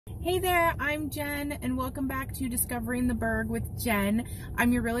Hey there, I'm Jen, and welcome back to Discovering the Burg with Jen.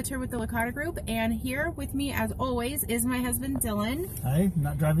 I'm your realtor with the Licata Group, and here with me, as always, is my husband, Dylan. Hi,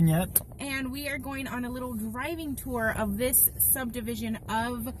 not driving yet. And we are going on a little driving tour of this subdivision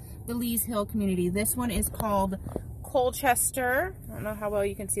of the Lees Hill community. This one is called Colchester. I don't know how well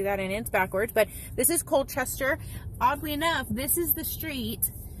you can see that, and it's backwards, but this is Colchester. Oddly enough, this is the street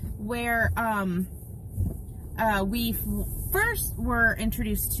where we first were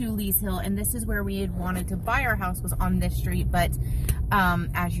introduced to Lees Hill, and this is where we had wanted to buy our house, was on this street. But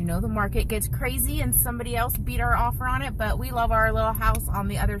as you know, the market gets crazy and somebody else beat our offer on it, but we love our little house on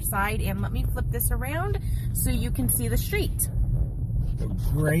the other side. And let me flip this around so you can see the street.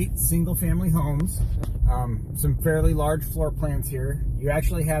 Great single family homes, some fairly large floor plans here. You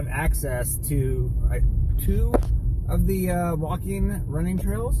actually have access to two of the walking running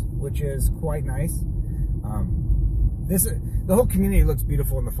trails, which is quite nice. The whole community looks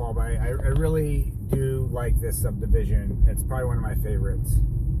beautiful in the fall, but I really do like this subdivision. It's probably one of my favorites.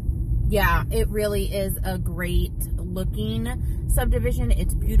 Yeah, it really is a great looking subdivision.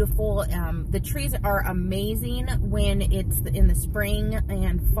 It's beautiful. The trees are amazing when it's in the spring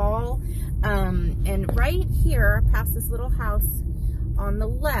and fall. And right here, past this little house on the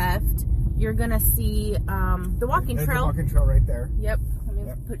left, you're gonna see the walking trail. There's the walking trail right there. Yep. Let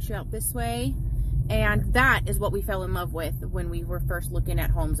me put you out this way. And that is what we fell in love with when we were first looking at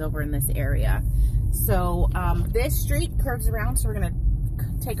homes over in this area. So this street curves around, so we're going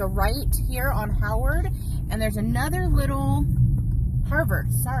to take a right here on Howard, and there's another little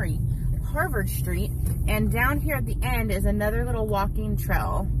Harvard Street, and down here at the end is another little walking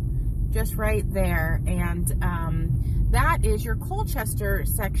trail just right there. And that is your Colchester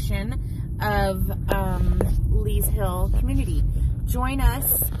section of Lees Hill community. Join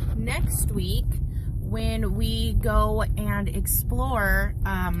us next week when we go and explore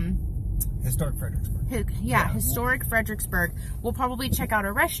Historic Fredericksburg. Historic Fredericksburg. We'll probably check out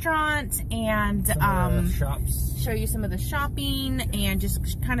a restaurant and shops. Show you some of the shopping and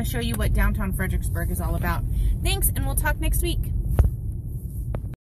just kind of show you what downtown Fredericksburg is all about. Thanks, and we'll talk next week.